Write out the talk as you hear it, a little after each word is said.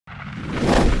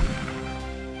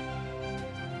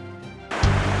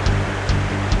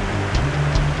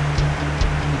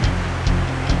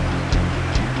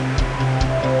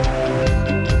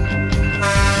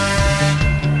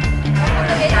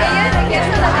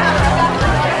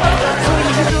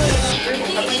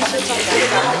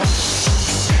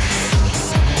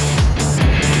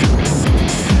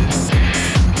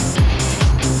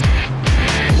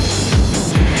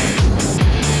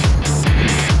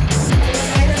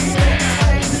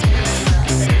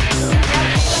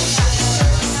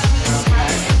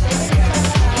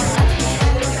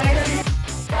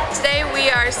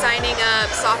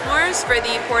course for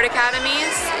the Port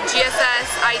Academies, GSS,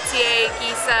 ITA,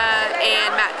 GISA,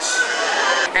 and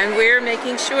METCH. And we're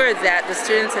making sure that the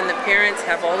students and the parents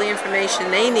have all the information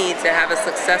they need to have a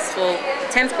successful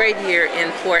 10th grade year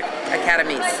in Port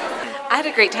Academies. I had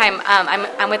a great time.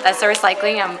 I'm with SR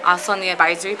Recycling. I'm also on the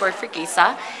advisory board for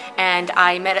GISA, and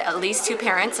I met at least 2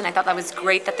 parents, and I thought that was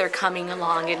great that they're coming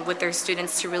along and with their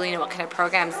students to really know what kind of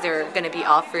programs they're going to be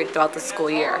offered throughout the school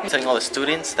year. I'm telling all the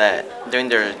students that during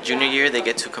their junior year they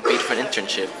get to compete for an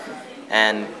internship,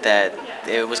 and that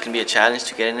it was going to be a challenge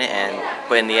to get in it,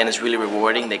 but in the end it's really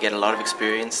rewarding. They get a lot of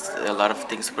experience, a lot of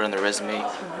things to put on their resume,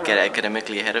 get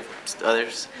academically ahead of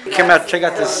others. Came out, check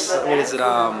out this,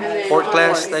 port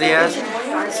class that he has.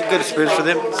 It's a good experience for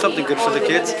them, something good for the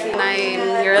kids. And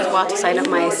I'm here as well to sign up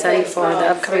my son for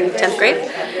the upcoming 10th grade.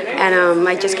 And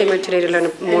I just came here today to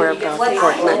learn more about the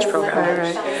Port Match program. All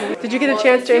right. Did you get a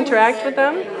chance to interact with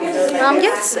them?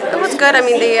 Yes, it was good. I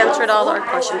mean, they answered all our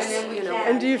questions.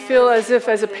 And do you feel as if,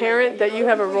 as a parent, that you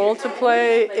have a role to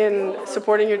play in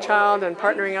supporting your child and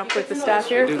partnering up with the staff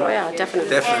here? Oh yeah, definitely.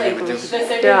 Definitely, we do.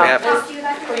 Yeah. We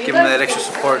have to give them that extra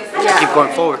support to keep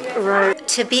going forward. Right.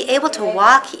 To be able to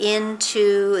walk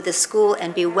into the school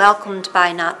and be welcomed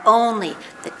by not only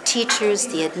the teachers,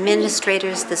 the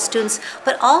administrators, the students,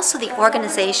 but also the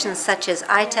organizations such as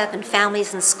ITEP and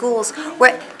Families in Schools,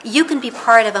 where you can be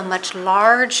part of a much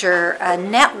larger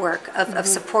network of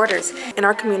supporters. In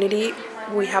our community,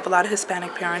 we have a lot of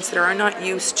Hispanic parents that are not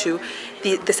used to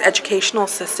this educational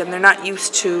system. They're not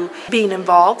used to being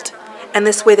involved, and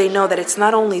this way they know that it's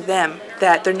not only them,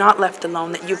 that they're not left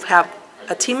alone, that you have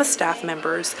a team of staff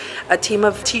members, a team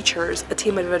of teachers, a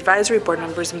team of advisory board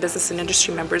members and business and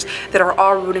industry members that are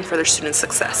all rooting for their students'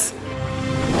 success.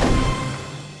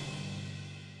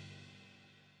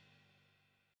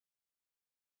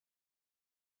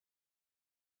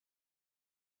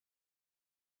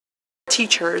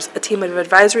 Teachers, a team of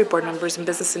advisory board members and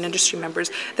business and industry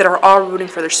members that are all rooting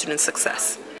for their students'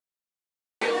 success.